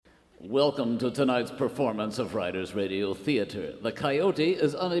Welcome to tonight's performance of Riders Radio Theater. The coyote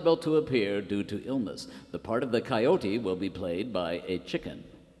is unable to appear due to illness. The part of the coyote will be played by a chicken.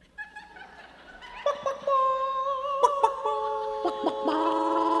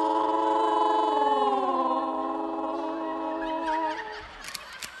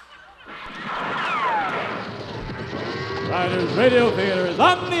 Riders Radio Theater is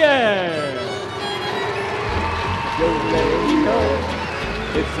on the air! Yo,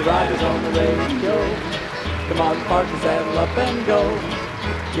 it's the Riders on the radio. Come on, partner, saddle up and go.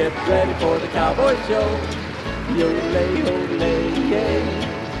 Get ready for the cowboy show. Yo-lay,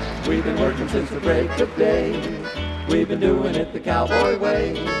 we've been working since the break of day. We've been doing it the cowboy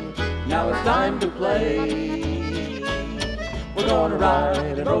way. Now it's time to play. We're gonna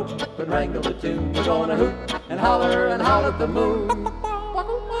ride and rope and wrangle a tune. We're gonna hoot and holler at the moon.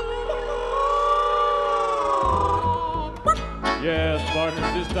 Yes,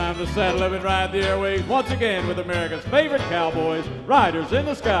 partners, it's time to saddle up and ride the airwaves once again with America's favorite cowboys, Riders in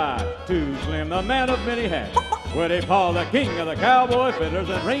the Sky. Too Slim, the man of many hats. Woody Paul, the king of the cowboy fiddlers,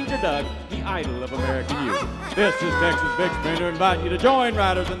 and Ranger Doug, the idol of American youth. This is Texas Big Spin to invite you to join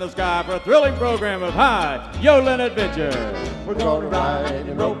Riders in the Sky for a thrilling program of high yodeling adventure. We're gonna ride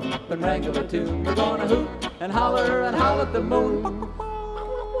and rope and wrangle a tune. We're gonna hoot and holler at the moon.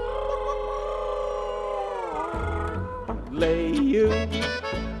 Lay you,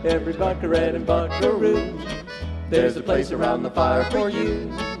 every buckaroo and buckaroo. There's a place around the fire for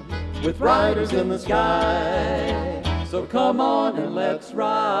you, with riders in the sky. So come on and let's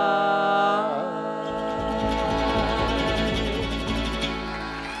ride.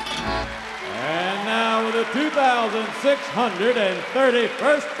 And now with the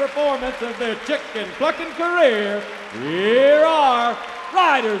 2,631st performance of their chicken plucking career, here are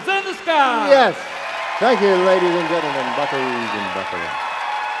Riders in the Sky. Yes. Thank you, ladies and gentlemen, buckaroos and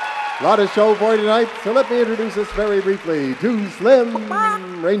buckaroos. A lot of show for you tonight, so let me introduce us very briefly. Too Slim,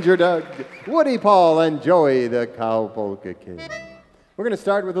 Ranger Doug, Woody Paul, and Joey, the Cow Polka Kid. We're going to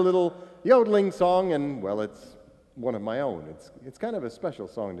start with a little yodeling song, and, well, it's one of my own. It's kind of a special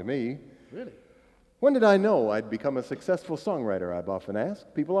song to me. Really? When did I know I'd become a successful songwriter, I've often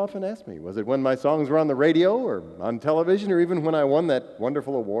asked. People often ask me. Was it when my songs were on the radio or on television or even when I won that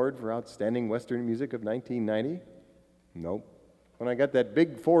wonderful award for Outstanding Western Music of 1990? Nope. When I got that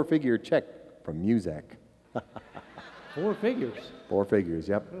big four-figure check from Muzak. 4 figures. 4 figures,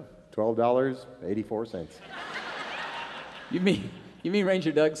 yep. $12.84. You mean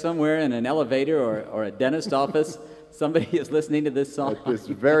Ranger Doug somewhere in an elevator or a dentist office? Somebody is listening to this song? At this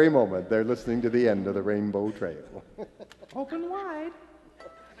very moment, they're listening to the end of the Rainbow Trail. Open wide.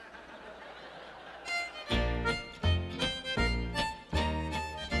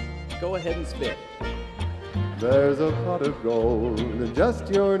 Go ahead and spit. There's a pot of gold and just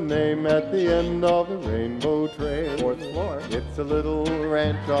your name at the end of the Rainbow Trail. 4th floor. It's a little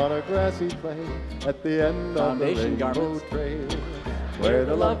ranch on a grassy plain at the end of the Foundation Rainbow garments. Trail. Where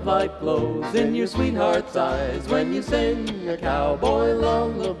the love light glows in your sweetheart's eyes when you sing a cowboy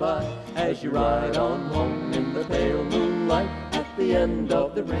lullaby as you ride on home in the pale moonlight at the end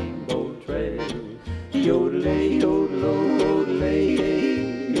of the Rainbow Trail. Yodelay, yodelo, yodelay,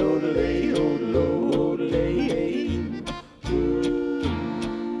 yodelay, yodelo, yodelay. Ooh,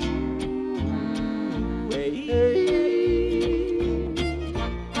 hey, hey.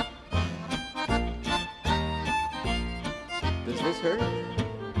 Does this hurt?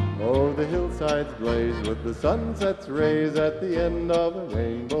 Oh, the hillsides blaze with the sunset's rays at the end of the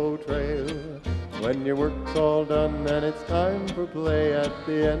Rainbow Trail. When your work's all done and it's time for play at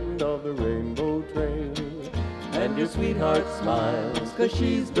the end of the Rainbow Trail. And your sweetheart smiles, 'cause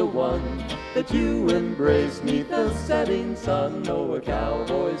she's the one that you embrace 'neath the setting sun. Oh, a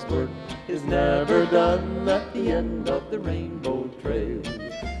cowboy's work is never done at the end of the Rainbow Trail.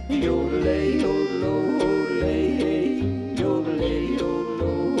 Yodelay, yodelo, yodelay, yodelay,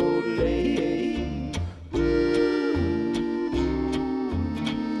 yodelo, yodelay. Ooh,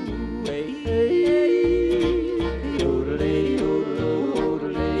 hey, hey. Yodelay, yodelo,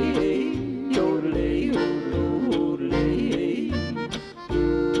 yodelay, yodelay, yodelo, yodelay.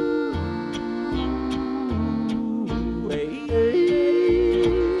 Ooh, hey,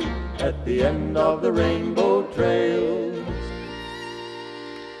 hey. At the end of the Rainbow Trail.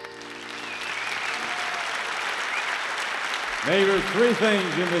 Neighbors, 3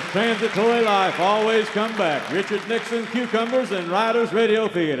 things in this transitory life always come back. Richard Nixon, cucumbers, and Riders Radio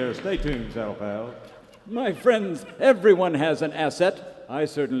Theater. Stay tuned, Saddle Pals. My friends, everyone has an asset. I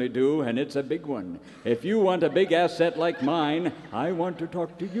certainly do, and it's a big one. If you want a big asset like mine, I want to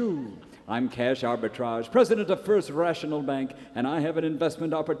talk to you. I'm Cash Arbitrage, president of First Rational Bank, and I have an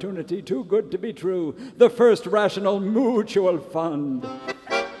investment opportunity too good to be true. The First Rational Mutual Fund.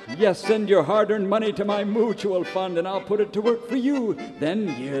 Yes, send your hard-earned money to my mutual fund, and I'll put it to work for you.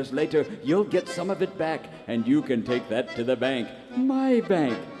 Then, years later, you'll get some of it back, and you can take that to the bank. My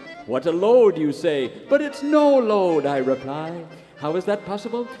bank. What a load, you say. But it's no load, I reply. How is that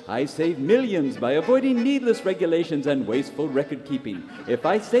possible? I save millions by avoiding needless regulations and wasteful record-keeping. If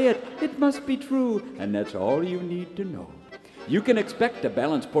I say it, it must be true, and that's all you need to know. You can expect a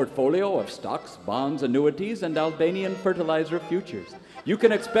balanced portfolio of stocks, bonds, annuities, and Albanian fertilizer futures. You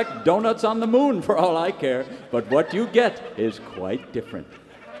can expect donuts on the moon for all I care, but what you get is quite different.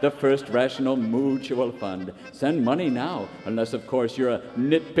 The First Rational Mutual Fund. Send money now, unless, of course, you're a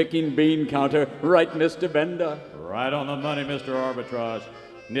nitpicking bean counter. Right, Mr. Bender? Right on the money, Mr. Arbitrage.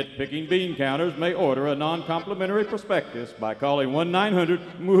 Nitpicking bean counters may order a non-complimentary prospectus by calling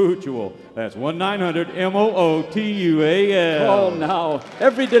 1-900-MUTUAL. That's 1-900-MOOTUAL. Call now.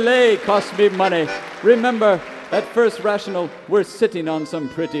 Every delay costs me money. Remember, at First Rational, we're sitting on some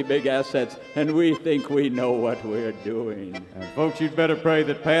pretty big assets, and we think we know what we're doing. And folks, you'd better pray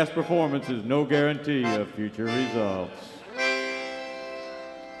that past performance is no guarantee of future results.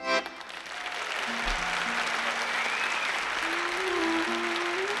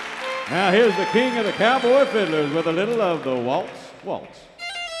 Now here's the king of the cowboy fiddlers with a little of the waltz, waltz.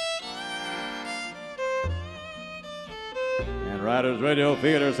 And Riders Radio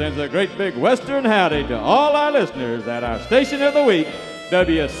Theater sends a great big Western howdy to all our listeners at our station of the week,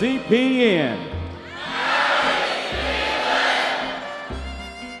 WCPN.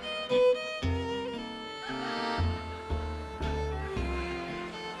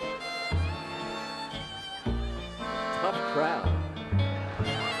 Tough crowd.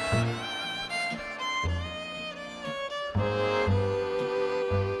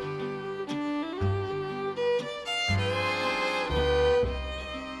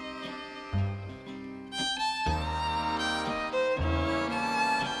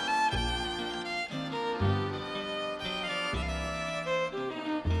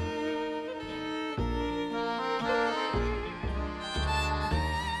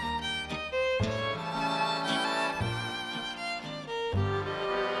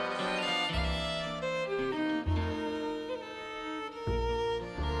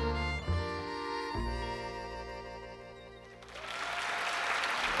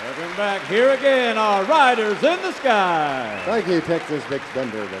 Welcome back. Here again are Riders in the Sky. Thank you, Texas Vic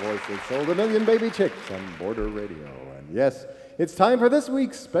Bender, the voice that sold a million baby chicks on Border Radio. And yes, it's time for this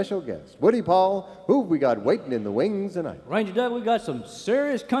week's special guest, Woody Paul, who we got waiting in the wings tonight. Ranger Doug, we got some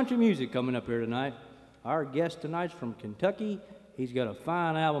serious country music coming up here tonight. Our guest tonight's from Kentucky. He's got a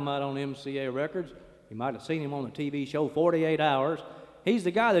fine album out on MCA Records. You might have seen him on the TV show 48 Hours. He's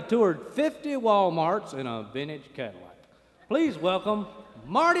the guy that toured 50 Walmarts in a vintage Cadillac. Please welcome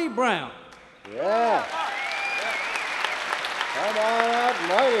Marty Brown. Yeah. Come on out,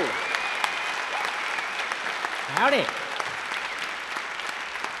 Marty. Howdy.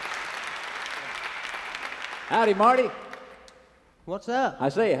 Howdy, Marty. What's up? I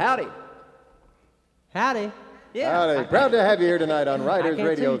say howdy. Howdy. Yeah. Howdy. Proud to have you here tonight on Riders I can't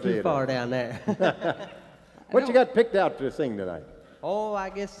Radio see too far Theater. down there. What you got picked out to sing tonight? Oh,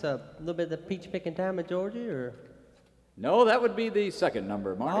 I guess a little bit of the peach picking time of Georgia, or? No, that would be the second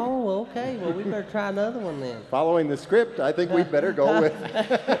number, Marty. Oh, okay. Well, we better try another one then. Following the script, I think we'd better go with.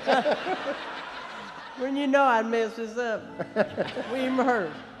 When you know I'd mess this up. We even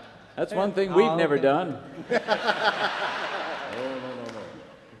rehearsed. That's one thing we've never okay. done.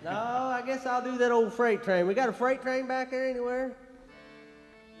 No, I guess I'll do that old freight train. We got a freight train back there anywhere?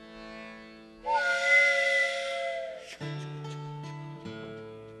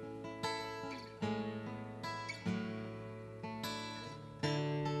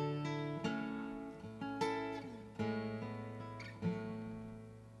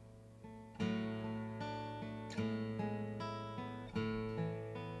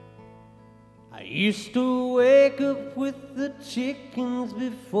 I used to wake up with the chickens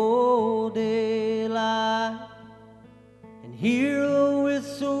before daylight and hear a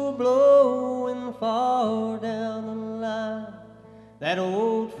whistle blowing far down the line. That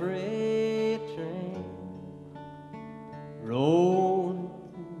old freight train rolling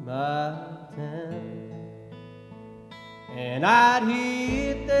through my town, and I'd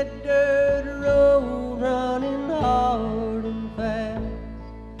hit that dirt road running hard and fast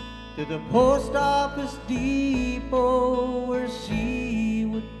to the post office depot where she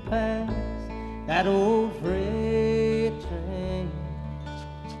would pass. That old freight train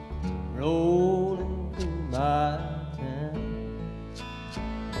rolling through my town.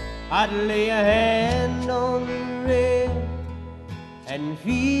 I'd lay a hand on the rail and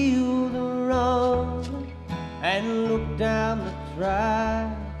feel the run and look down the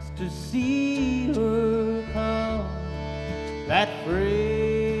tracks to see her come. That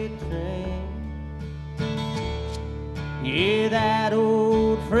freight train, yeah, that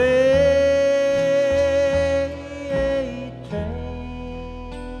old freight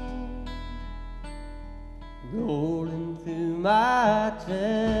train rolling through my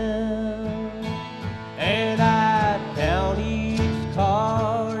town, and I'd count each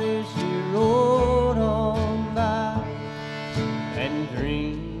car as she rode on by, and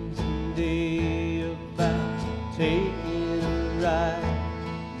dream someday about taking a ride.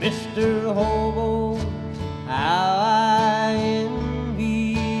 Mr. Hobo, how I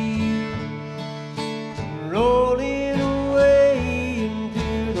envy you, rolling away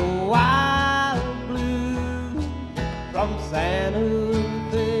into the wild blue, from Santa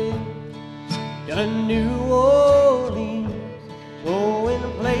Fe to New Orleans, going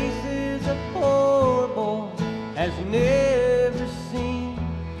places a poor boy has never seen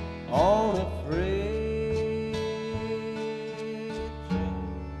on a freight train.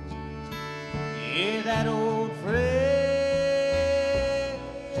 Yeah, that old freight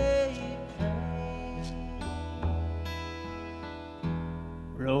train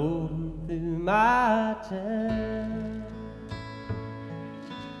rolling through my town.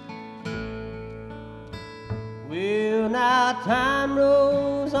 Well, now time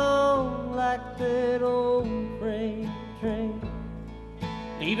rolls on like that old freight train,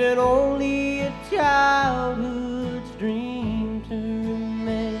 leaving only a childhood's dream to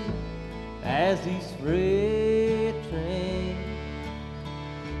remain as these freight trains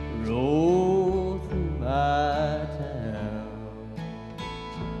roll through my town.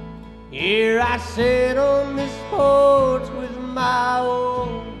 Here I sit on this porch with my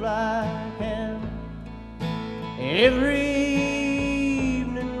old black hand. Every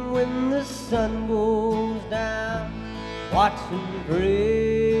evening when the sun goes down, watching the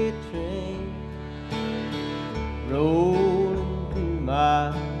freight train rolling through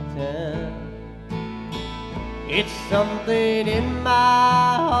my town. It's something in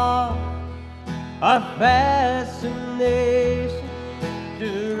my heart, a fascination to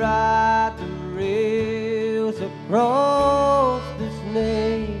ride the rails across this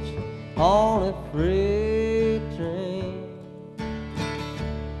nation on a freight train.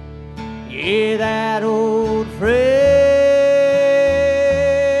 Yeah, that old freight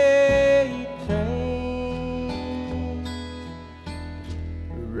train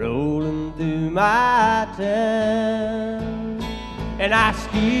rolling through my town, and I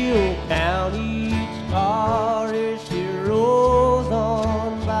still count each car as she rolls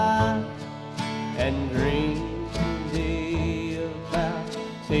on by, and dream someday about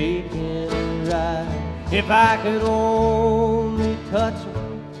taking a ride. If I could only touch her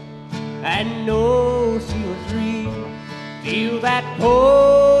and know she was real, feel that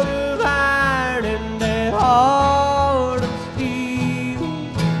coat of iron in that heart of steel,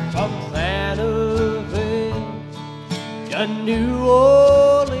 from Santa Fe to New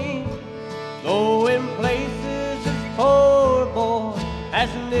Orleans, going places this poor boy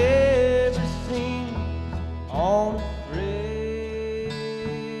has never seen on a freight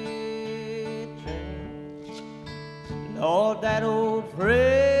train. Lord, that old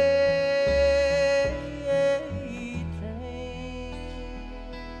freight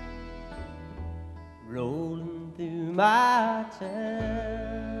rolling through my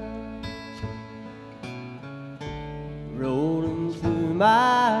town, rolling through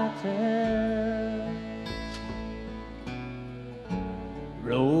my town,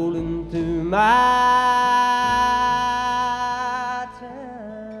 rolling through my town.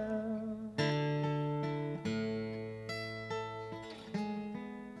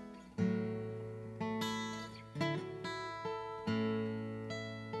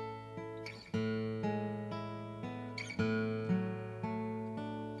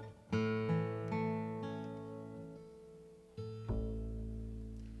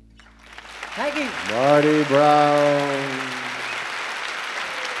 Thank you. Marty Brown.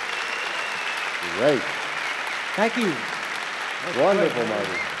 Great. Thank you. Wonderful,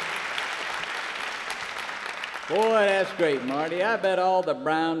 Marty. Boy, that's great, Marty. I bet all the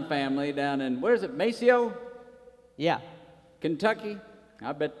Brown family down in, where's it, Maceo, Yeah. Kentucky?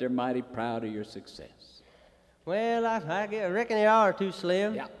 I bet they're mighty proud of your success. Well, I reckon they are too,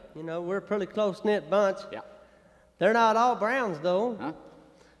 Slim. Yeah. You know, we're a pretty close-knit bunch. Yeah. They're not all Browns, though. Huh?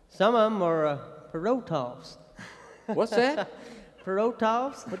 Some of them are Perotovs. What's that?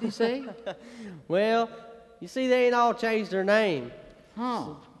 Perotovs? What did you say? Well, you see, they ain't all changed their name.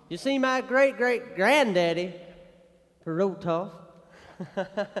 Huh. You see, my great-great-granddaddy, Perotov,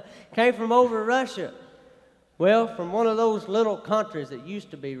 came from over Russia. Well, from one of those little countries that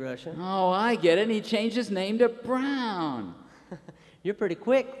used to be Russia. Oh, I get it. He changed his name to Brown. You're pretty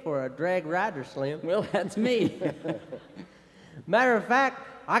quick for a drag rider, Slim. Well, that's me. Matter of fact,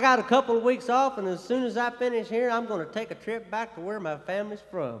 I got a couple of weeks off, and as soon as I finish here, I'm going to take a trip back to where my family's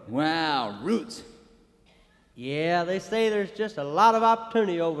from. Wow, roots. Yeah, they say there's just a lot of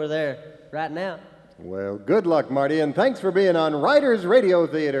opportunity over there right now. Well, good luck, Marty, and thanks for being on Riders Radio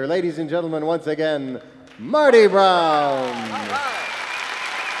Theater. Ladies and gentlemen, once again, Marty Brown.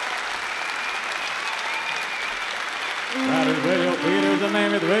 Riders Radio Theater is a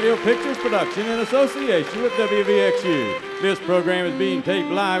Mammoth Radio Pictures production in association with WVXU. This program is being taped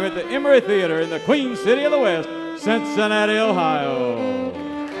live at the Emory Theater in the Queen City of the West, Cincinnati, Ohio.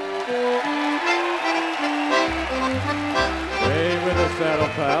 Stay with us, Saddle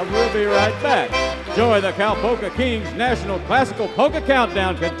Pals. We'll be right back. Joy the Cowpoke Kings National Classical Polka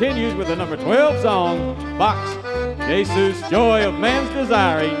Countdown continues with the number 12 song, Box, Jesus, Joy of Man's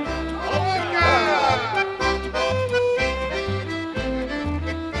Desiring.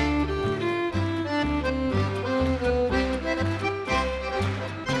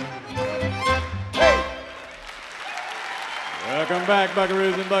 Welcome back,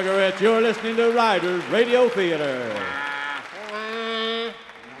 buckaroos and buckarettes. You're listening to Riders Radio Theater.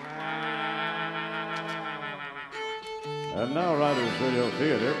 And now Riders Radio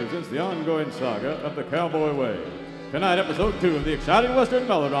Theater presents the ongoing saga of the Cowboy Way. Tonight, episode 2 of the exciting Western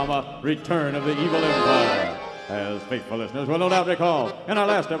melodrama, Return of the Evil Empire. As faithful listeners will no doubt recall, in our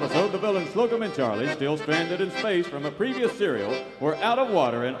last episode, the villains Slocum and Charlie, still stranded in space from a previous serial, were out of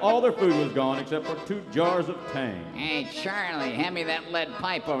water and all their food was gone except for 2 jars of Tang. Hey, Charlie, hand me that lead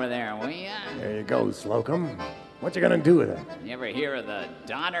pipe over there, will ya? There you go, Slocum. What you gonna do with it? You ever hear of the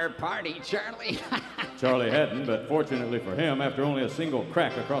Donner Party, Charlie? Charlie hadn't, but fortunately for him, after only a single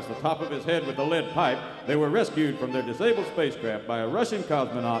crack across the top of his head with the lead pipe, they were rescued from their disabled spacecraft by a Russian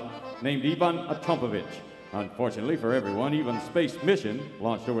cosmonaut named Ivan Atrompovich. Unfortunately for everyone, Ivan's space mission,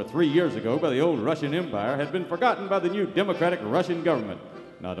 launched over 3 years ago by the old Russian Empire, had been forgotten by the new democratic Russian government.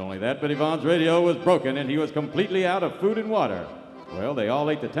 Not only that, but Ivan's radio was broken and he was completely out of food and water. Well, they all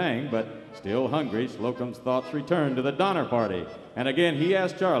ate the Tang, but still hungry, Slocum's thoughts returned to the Donner Party. And again, he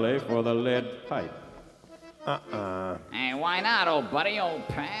asked Charlie for the lead pipe. Hey, why not, old buddy, old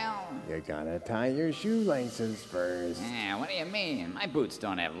pal? You gotta tie your shoelaces first. Yeah, what do you mean? My boots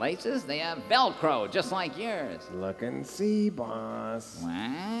don't have laces. They have Velcro, just like yours. Look and see, boss.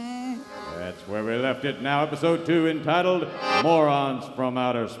 What? That's where we left it. Now, episode 2, entitled Morons from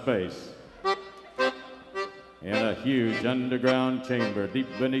Outer Space. In a huge underground chamber deep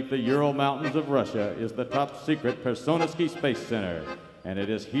beneath the Ural Mountains of Russia is the top secret Personsky Space Center. And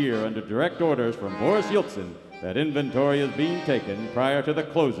it is here, under direct orders from Boris Yeltsin, that inventory is being taken prior to the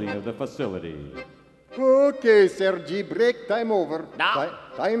closing of the facility. Okay, Sergei, break time over. Now.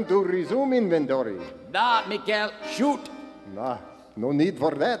 Time to resume inventory. Da, Mikhail, shoot! Nah, no need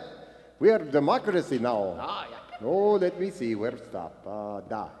for that. We are democracy now. Ah, yeah. Oh, let me see where stop.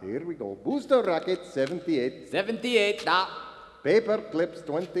 Here we go. Booster rocket 78. 78, da. Paper clips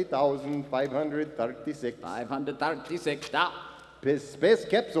 20,536. 536, da. Space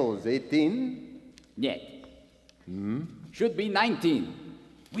capsules 18. Нет. Should be 19.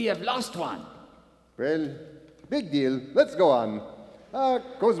 We have lost one. Well, big deal. Let's go on.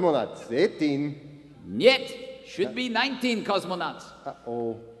 Cosmonauts 18. Нет. Should be 19 cosmonauts.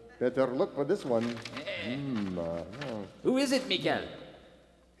 Uh-oh. Better look for this one. Who is it, Mikhail?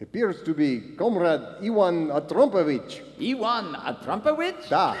 Appears to be Comrade Ivan Atrompovich. Ivan Atrompovich?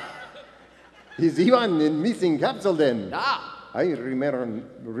 Da. Is Ivan in missing capsule then? Da. I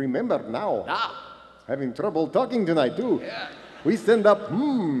remember now. Da. Having trouble talking tonight, too. Yeah. We sent up,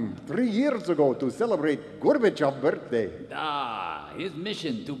 3 years ago to celebrate Gorbachev's birthday. Da. His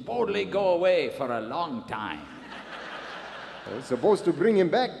mission to boldly go away for a long time. I was supposed to bring him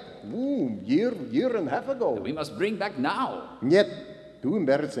back, year and a half ago. We must bring back now. Yet, too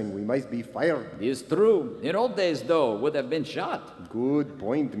embarrassing. We might be fired. It's true. In old days, though, would have been shot. Good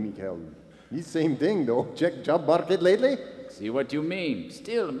point, Mikhail. The same thing, though. Check job market lately? See what you mean.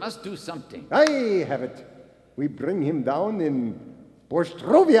 Still, must do something. I have it. We bring him down in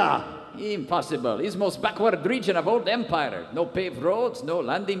Postrovia. Impossible. It's most backward region of old empire. No paved roads, no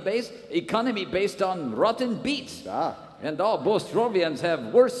landing base, economy based on rotten beets. Ah. And all Bostrovians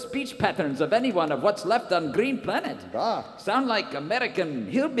have worse speech patterns of anyone of what's left on Green Planet. Ah. Sound like American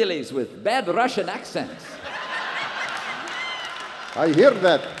hillbillies with bad Russian accents. I hear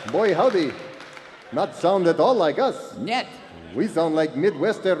that. Boy, howdy. Not sound at all like us. Yet, We sound like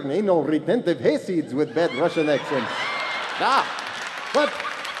Midwestern anal retentive hayseeds with bad Russian accents. But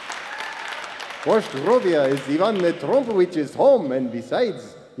Borshrovia is Ivan Trompovich's home, and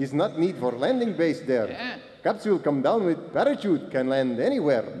besides, he's not need for landing base there. Yeah. Capsule come down with parachute, can land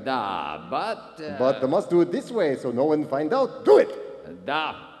anywhere. But they must do it this way so no one find out. Do it!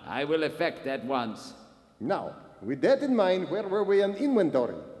 I will effect that once. Now, with that in mind, where were we on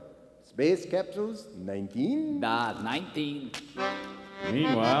inventory? Space capsules, 19? 19.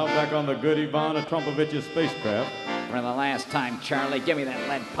 Meanwhile, back on the good Ivana Trompovich's spacecraft. For the last time, Charlie, give me that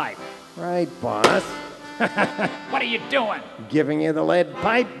lead pipe. Right, boss. What are you doing? Giving you the lead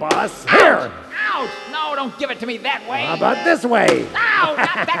pipe, boss. Here! Ouch! No, don't give it to me that way. How about this way? No,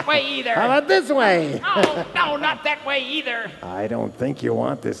 not that way either. How about this way? No, not that way either. I don't think you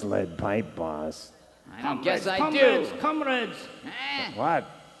want this lead pipe, boss. I don't guess I Comrades, do. comrades, What?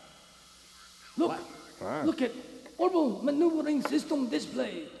 look at orbital maneuvering system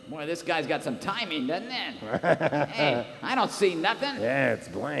display. Boy, this guy's got some timing, doesn't it? Hey, I don't see nothing. Yeah, it's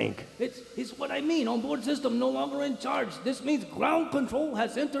blank. It's what I mean. Onboard system no longer in charge. This means ground control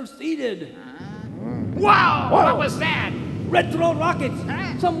has interceded. Wow! What was that? Retro rockets.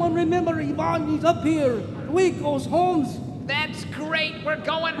 Huh? Someone remember Ivan? He's up here. We goes homes. That's great. We're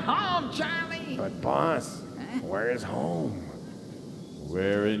going home, Charlie. But, boss, where's home?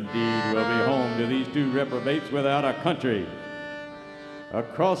 Where indeed will be home to these two reprobates without a country.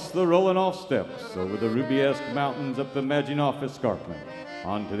 Across the rolling off steps, over the Rubiesque Mountains, up the Maginov Escarpment,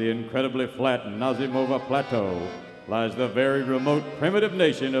 onto the incredibly flat Nazimova Plateau, lies the very remote primitive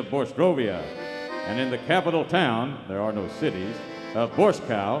nation of Borshrovia. And in the capital town, there are no cities, of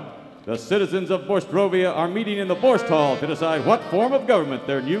Borshkow, the citizens of Borshrovia are meeting in the Borscht Hall to decide what form of government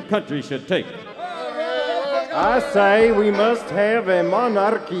their new country should take. I say we must have a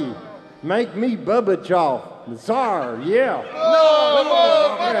monarchy. Make me Babachoff, the Tsar, yeah.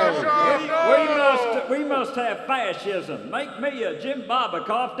 We must have fascism. Make me a Jim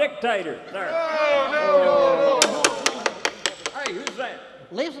Babakov dictator. There. Hey, who's that?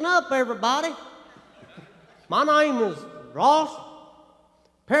 Listen up, everybody. My name is Ross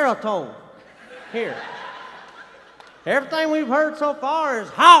Peritone. Here. Everything we've heard so far is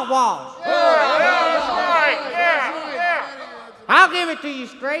hogwash. I'll give it to you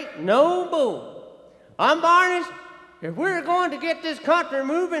straight, no bull. Unvarnished, if we're going to get this country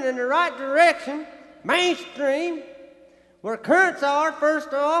moving in the right direction, mainstream, where currents are,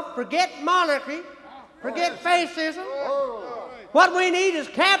 first off, forget monarchy, forget fascism. What we need is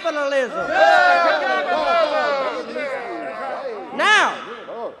capitalism. Now,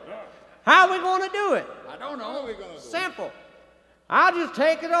 how are we going to do it? I don't know. Simple. I'll just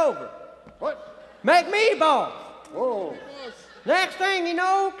take it over. What? Make me boss. Oh. Next thing you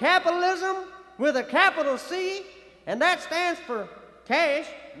know, capitalism with a capital C, and that stands for cash.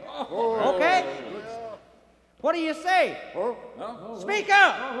 Okay? What do you say? Speak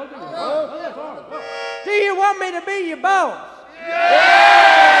up. Do you want me to be your boss?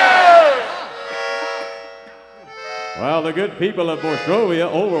 While the good people of Borshrovia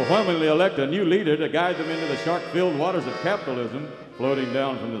overwhelmingly elect a new leader to guide them into the shark-filled waters of capitalism, floating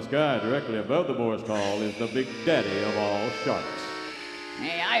down from the sky directly above the Borscht Hall is the big daddy of all sharks.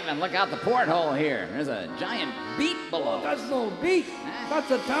 Hey, Ivan, look out the porthole here. There's a giant beet below. That's no beat. That's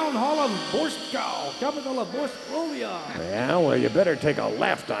the town hall of Borshkow, capital of Borshrovia. Yeah, well, you better take a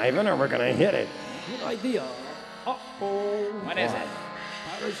left, Ivan, or we're gonna hit it. Good idea. Uh-oh. What is it?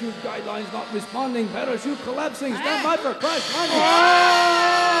 Parachute guidelines not responding. Parachute collapsing. Stand by for crash landing.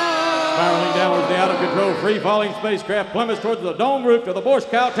 Spiraling downwards, the out-of-control, free-falling spacecraft plummets towards the dome roof of the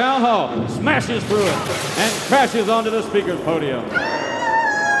Borshkow Town Hall, smashes through it, and crashes onto the speaker's podium.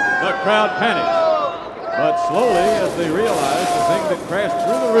 The crowd panics, but slowly, as they realize the thing that crashed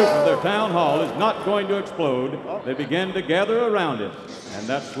through the roof of their town hall is not going to explode, they begin to gather around it. And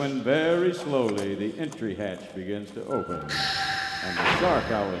that's when, very slowly, the entry hatch begins to open. And the shark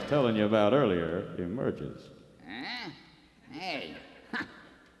I was telling you about earlier emerges. Huh? Hey.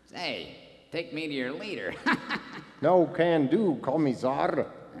 Say, take me to your leader. No can do, Commissar.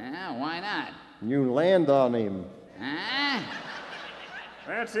 Why not? You land on him. Huh?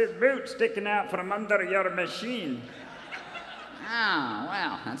 That's his boot sticking out from under your machine. Oh,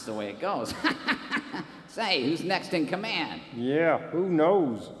 well, that's the way it goes. Say, who's next in command? Yeah, who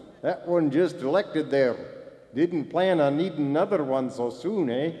knows? That one just elected there. Didn't plan on needing another one so soon,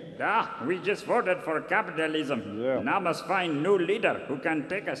 eh? We just voted for capitalism. Yeah. Now must find new leader who can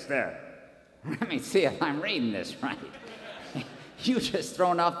take us there. Let me see if I'm reading this right. You just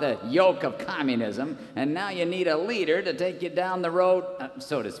thrown off the yoke of communism, and now you need a leader to take you down the road,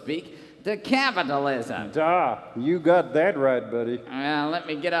 so to speak, to capitalism. Duh. You got that right, buddy. Well, let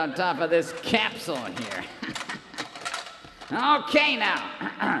me get on top of this capsule here. Okay,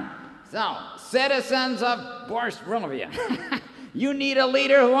 now. So, citizens of Borstrovia, you need a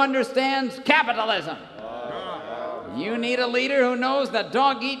leader who understands capitalism. You need a leader who knows the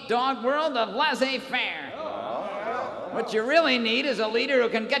dog-eat-dog world of laissez-faire. What you really need is a leader who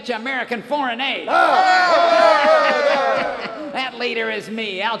can get you American foreign aid. That leader is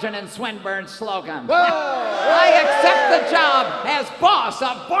me, Algernon Swinburne Slocum. I accept the job as boss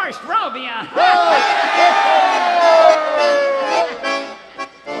of Borstrovia.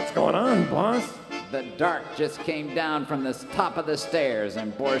 What's going on, boss? The dark just came down from the top of the stairs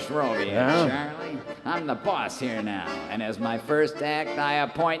in Borstrovia, Charlie. I'm the boss here now, and as my first act, I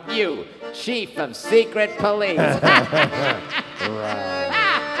appoint you Chief of Secret Police.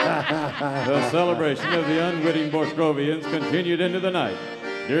 The celebration of the unwitting Borstrovians continued into the night.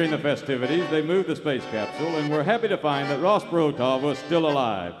 During the festivities, they moved the space capsule and were happy to find that Ross Perotov was still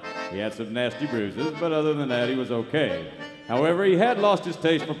alive. He had some nasty bruises, but other than that, he was okay. However, he had lost his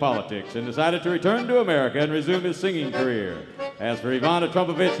taste for politics and decided to return to America and resume his singing career. As for Ivan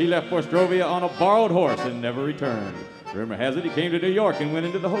Trumpovich, he left Borstrovia on a borrowed horse and never returned. Rumor has it he came to New York and went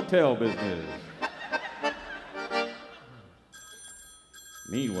into the hotel business.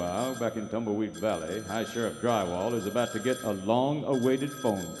 Meanwhile, back in Tumbleweed Valley, High Sheriff Drywall is about to get a long-awaited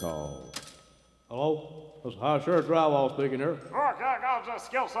phone call. Hello? This is High Sheriff Drywall speaking here. Oh, God,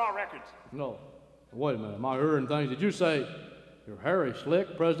 Skill Saw Records. No. Wait a minute. Am I hearing things? Did you say you're Harry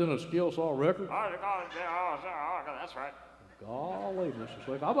Slick, president of Skill Saw Records? That's right. Golly, Mr.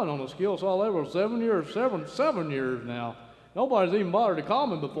 Slick. I've been on the Skill Saw label 7 years now. Nobody's even bothered to call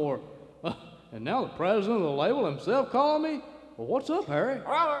me before. And now the president of the label himself calling me? Well, what's up, Harry?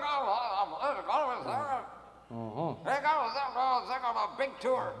 Uh-huh. A big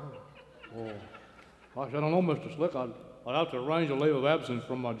tour. Oh, gosh, I don't know, Mr. Slick. I'd have to arrange a leave of absence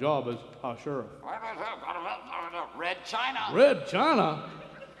from my job as High Sheriff. Red China. Red China?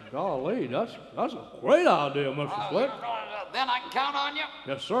 Golly, that's a great idea, Mr. Slick. Then I can count on you?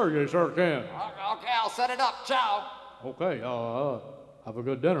 Yes, sir. You sure can. Okay, I'll set it up. Ciao. Okay, have a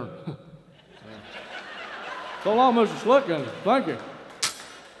good dinner. So long, Mr. Slick, and thank you.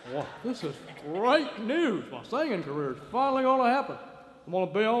 Wow, this is great news. My singing career is finally going to happen. I'm going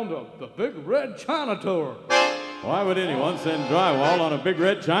to be on the Big Red China Tour. Why would anyone send Drywall on a Big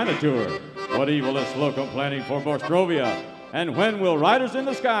Red China tour? What evil is Slocum planning for Borstrovia? And when will Riders in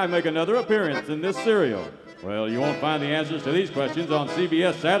the Sky make another appearance in this serial? Well, you won't find the answers to these questions on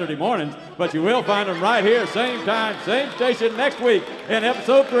CBS Saturday mornings, but you will find them right here, same time, same station next week in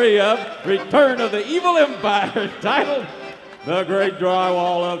episode 3 of Return of the Evil Empire, titled The Great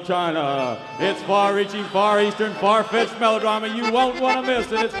Drywall of China. It's far-reaching, far-eastern, far-fetched melodrama you won't want to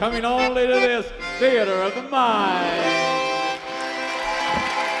miss, and it's coming only to this theater of the mind.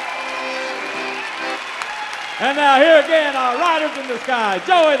 And now here again are Riders in the Sky,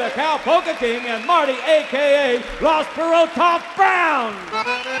 Joey the Cow Polka King and Marty, a.k.a. Ross Perotov Brown.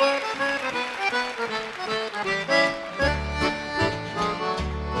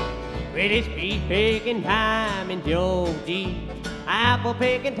 Well, it's beef picking time in Georgia, apple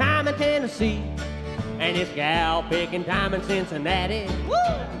picking time in Tennessee, and it's gal picking time in Cincinnati. Woo!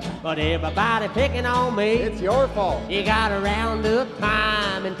 But everybody picking on me. It's your fault. You got a roundup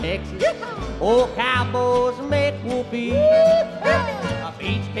time in Texas. Old cowboys make whoopee. A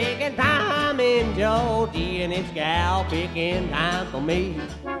beach picking time in Georgia, and it's gal picking time for me.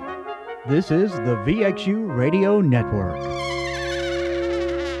 This is the VXU Radio Network.